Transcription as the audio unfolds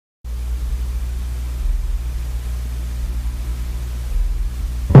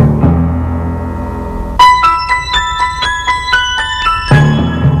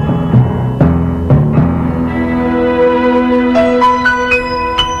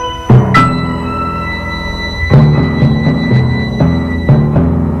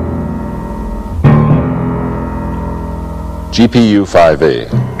GPU-5A,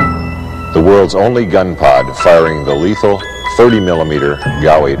 the world's only gun pod firing the lethal 30mm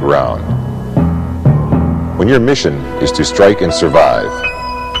GAU-8 round. When your mission is to strike and survive,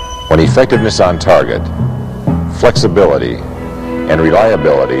 when effectiveness on target, flexibility, and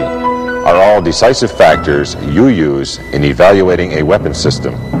reliability are all decisive factors you use in evaluating a weapon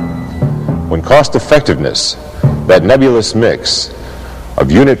system, when cost effectiveness, that nebulous mix of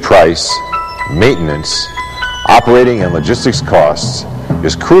unit price, maintenance, operating and logistics costs,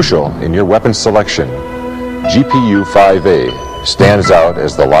 is crucial in your weapon selection, GPU-5A stands out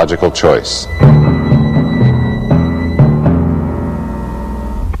as the logical choice.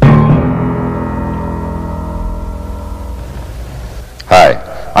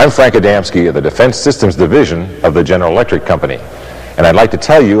 Hi, I'm Frank Adamski of the Defense Systems Division of the General Electric Company, and I'd like to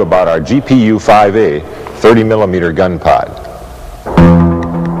tell you about our GPU-5A 30mm gun pod.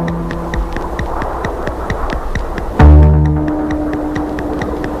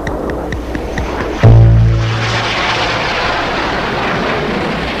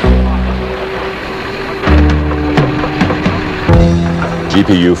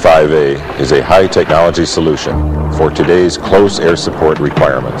 GPU-5A is a high-technology solution for today's close air support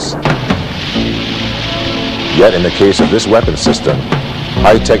requirements. Yet in the case of this weapon system,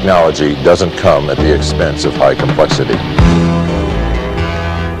 high technology doesn't come at the expense of high complexity.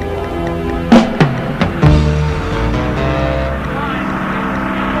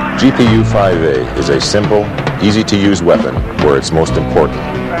 GPU-5A is a simple, easy-to-use weapon where it's most important,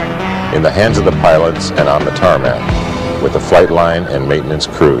 in the hands of the pilots and on the tarmac, with the flight line and maintenance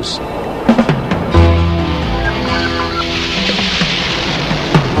crews.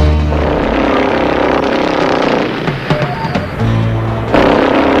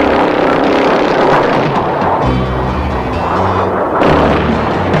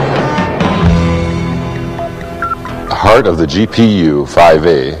 The heart of the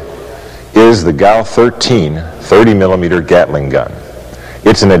GPU-5A is the GAU-13 30mm Gatling gun.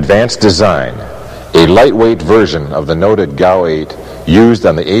 It's an advanced design, a lightweight version of the noted GAU-8 used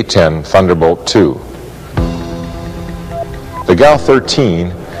on the A-10 Thunderbolt II. The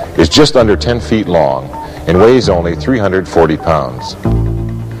GAU-13 is just under 10 feet long and weighs only 340 pounds.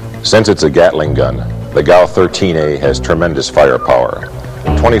 Since it's a Gatling gun, the GAU-13A has tremendous firepower,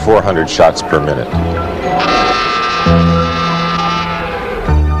 2,400 shots per minute.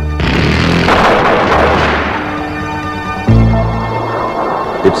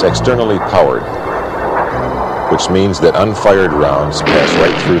 It's externally powered, which means that unfired rounds pass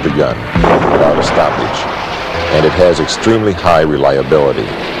right through the gun without a stoppage, and it has extremely high reliability.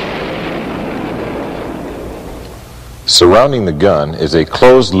 Surrounding the gun is a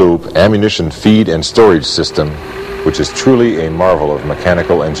closed-loop ammunition feed and storage system, which is truly a marvel of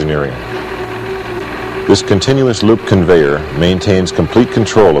mechanical engineering. This continuous loop conveyor maintains complete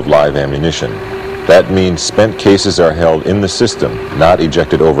control of live ammunition. That means spent cases are held in the system, not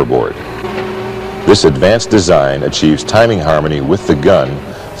ejected overboard. This advanced design achieves timing harmony with the gun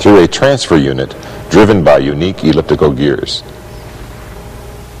through a transfer unit driven by unique elliptical gears.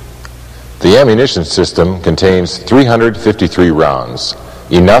 The ammunition system contains 353 rounds,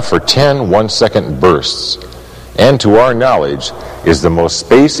 enough for 10 one-second bursts, and to our knowledge is the most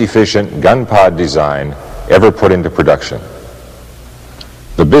space-efficient gun pod design ever put into production.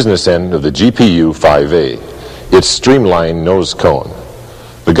 The business end of the GPU-5A, its streamlined nose cone.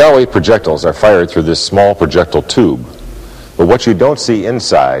 The GAU-8 projectiles are fired through this small projectile tube, but what you don't see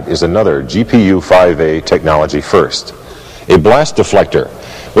inside is another GPU-5A technology first, a blast deflector,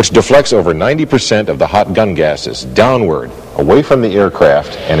 which deflects over 90% of the hot gun gases downward, away from the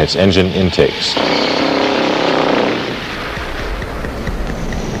aircraft and its engine intakes.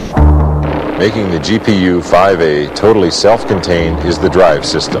 Making the GPU-5A totally self-contained is the drive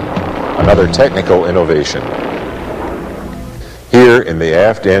system, another technical innovation. Here in the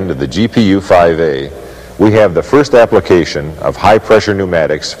aft end of the GPU-5A, we have the first application of high-pressure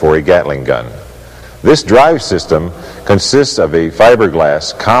pneumatics for a Gatling gun. This drive system consists of a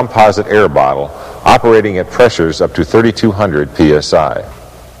fiberglass composite air bottle operating at pressures up to 3,200 psi.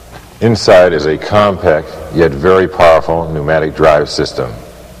 Inside is a compact yet very powerful pneumatic drive system.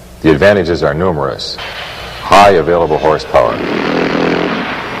 The advantages are numerous. High available horsepower,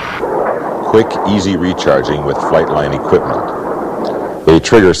 quick, easy recharging with flight line equipment. A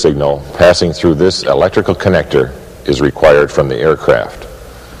trigger signal passing through this electrical connector is required from the aircraft.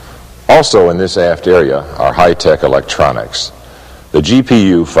 Also in this aft area are high-tech electronics. The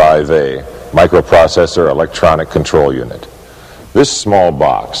GPU-5A microprocessor electronic control unit. This small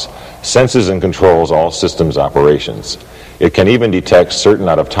box senses and controls all systems operations. It can even detect certain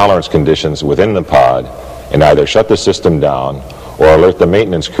out-of-tolerance conditions within the pod and either shut the system down or alert the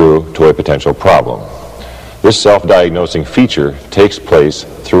maintenance crew to a potential problem. This self-diagnosing feature takes place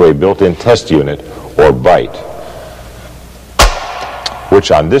through a built-in test unit, or byte,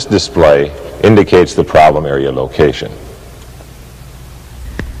 which on this display indicates the problem area location.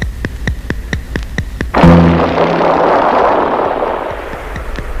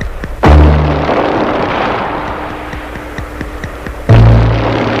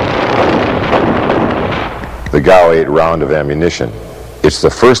 The GAU-8 round of ammunition. It's the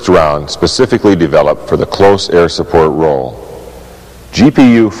first round specifically developed for the close air support role.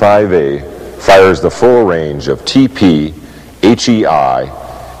 GPU-5A fires the full range of TP, HEI,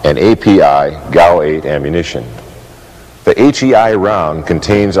 and API GAU-8 ammunition. The HEI round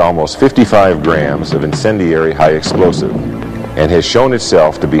contains almost 55 grams of incendiary high explosive and has shown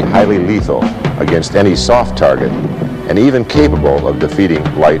itself to be highly lethal against any soft target and even capable of defeating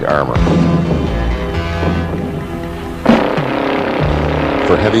light armor.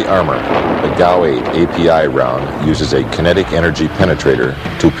 For heavy armor, the GAU-8 API round uses a kinetic energy penetrator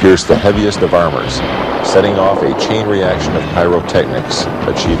to pierce the heaviest of armors, setting off a chain reaction of pyrotechnics,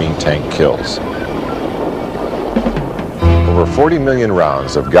 achieving tank kills. Over 40 million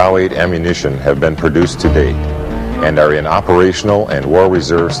rounds of GAU-8 ammunition have been produced to date and are in operational and war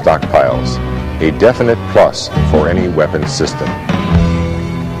reserve stockpiles, a definite plus for any weapon system.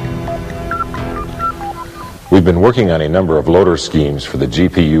 We've been working on a number of loader schemes for the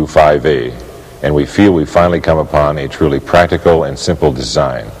GPU-5A, and we feel we've finally come upon a truly practical and simple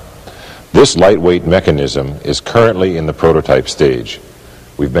design. This lightweight mechanism is currently in the prototype stage.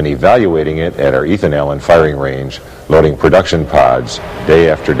 We've been evaluating it at our Ethan Allen firing range, loading production pods day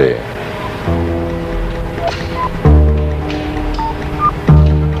after day.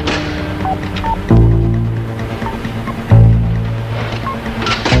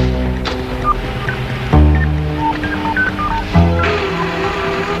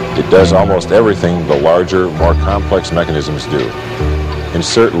 It does almost everything the larger, more complex mechanisms do.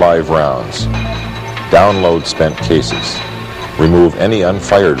 Insert live rounds, download spent cases, remove any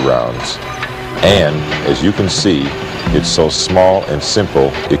unfired rounds, and, as you can see, it's so small and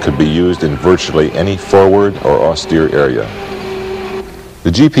simple it could be used in virtually any forward or austere area.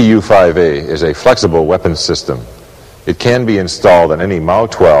 The GPU-5A is a flexible weapons system. It can be installed on any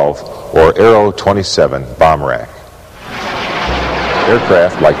MAU-12 or Aero-27 bomb rack.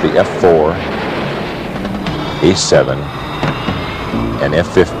 Aircraft like the F-4, A-7, and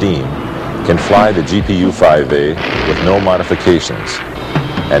F-15 can fly the GPU-5A with no modifications,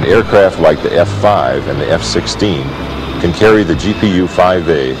 and aircraft like the F-5 and the F-16 can carry the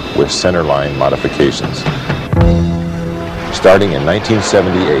GPU-5A with centerline modifications. Starting in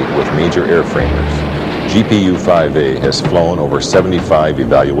 1978 with major airframers, GPU-5A has flown over 75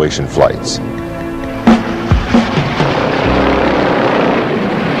 evaluation flights.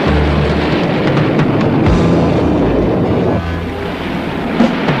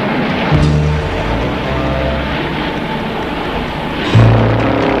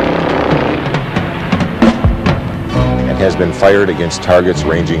 Has been fired against targets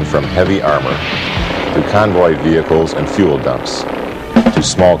ranging from heavy armor to convoy vehicles and fuel dumps to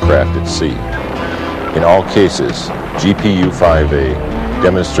small craft at sea. In all cases, GPU-5A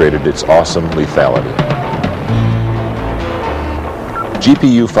demonstrated its awesome lethality.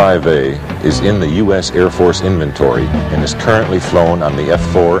 GPU-5A is in the U.S. Air Force inventory and is currently flown on the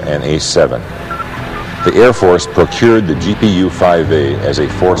F-4 and A-7. The Air Force procured the GPU-5A as a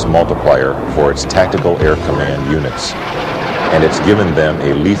force multiplier for its tactical air command units, and it's given them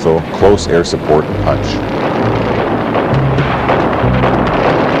a lethal close air support punch.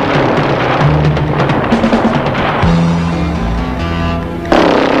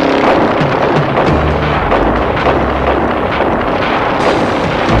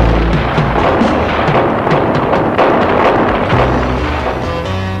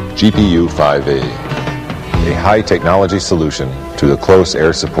 GPU-5A, a high-technology solution to the close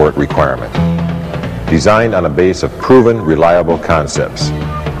air support requirement. Designed on a base of proven, reliable concepts.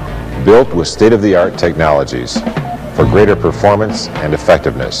 Built with state-of-the-art technologies for greater performance and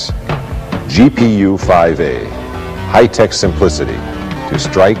effectiveness. GPU-5A, high-tech simplicity to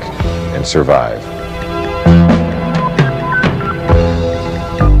strike and survive.